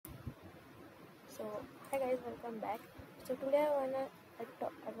So, hi guys, welcome back. So today I wanna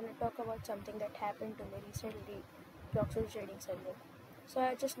talk about something that happened to me recently, Blox trading server. So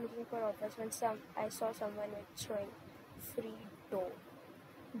I was just looking for offers when I saw someone with showing free dough.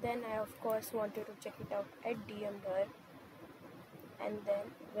 Then I of course wanted to check it out. I DM'd her, and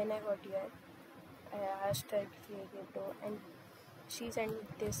then when I got here, I asked her if she gave dough, and she sent me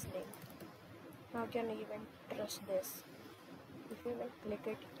this link. How can I even trust this? If you click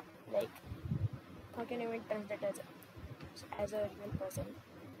it, like how can I even trust that as a real person?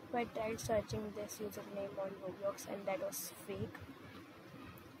 So I tried searching this username on Roblox and that was fake.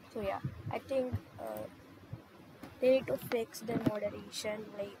 So yeah, I think they need to fix their moderation.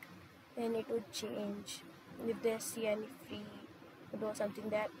 Like they need to change if they see any free or something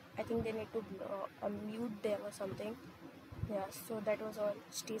that I think they need to mute them or something. Yeah. So that was all.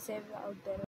 Stay safe out there.